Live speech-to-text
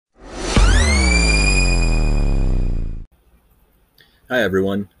Hi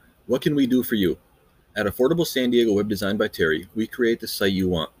everyone, what can we do for you? At Affordable San Diego Web Design by Terry, we create the site you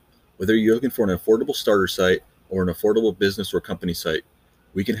want. Whether you're looking for an affordable starter site or an affordable business or company site,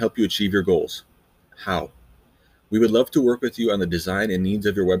 we can help you achieve your goals. How? We would love to work with you on the design and needs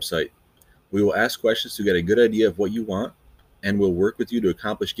of your website. We will ask questions to get a good idea of what you want, and we'll work with you to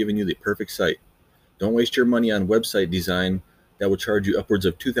accomplish giving you the perfect site. Don't waste your money on website design that will charge you upwards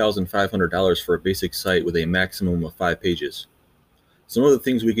of $2,500 for a basic site with a maximum of 5 pages. Some of the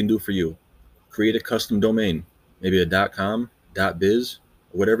things we can do for you: create a custom domain, maybe a .com, .biz,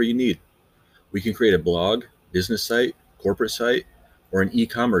 or whatever you need. We can create a blog, business site, corporate site, or an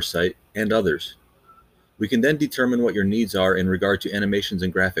e-commerce site, and others. We can then determine what your needs are in regard to animations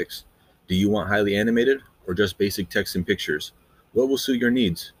and graphics. Do you want highly animated or just basic text and pictures? What will suit your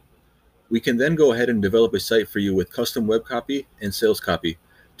needs? We can then go ahead and develop a site for you with custom web copy and sales copy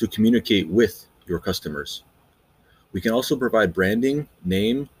to communicate with your customers. We can also provide branding,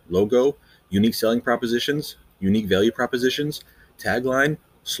 name, logo, unique selling propositions, unique value propositions, tagline,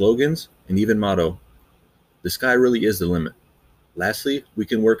 slogans, and even motto. The sky really is the limit. Lastly, we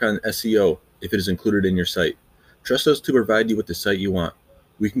can work on SEO if it is included in your site. Trust us to provide you with the site you want.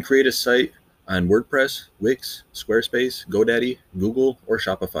 We can create a site on WordPress, Wix, Squarespace, GoDaddy, Google, or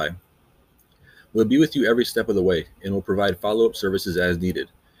Shopify. We'll be with you every step of the way, and we'll provide follow-up services as needed.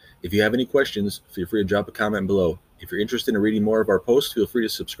 If you have any questions, feel free to drop a comment below. If you're interested in reading more of our posts, feel free to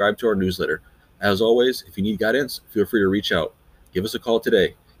subscribe to our newsletter. As always, if you need guidance, feel free to reach out. Give us a call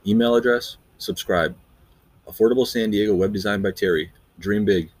today. Email address, subscribe. Affordable San Diego Web Design by Terry. Dream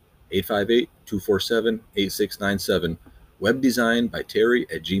big. 858-247-8697.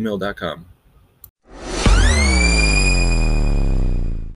 Webdesignbyterry@gmail.com.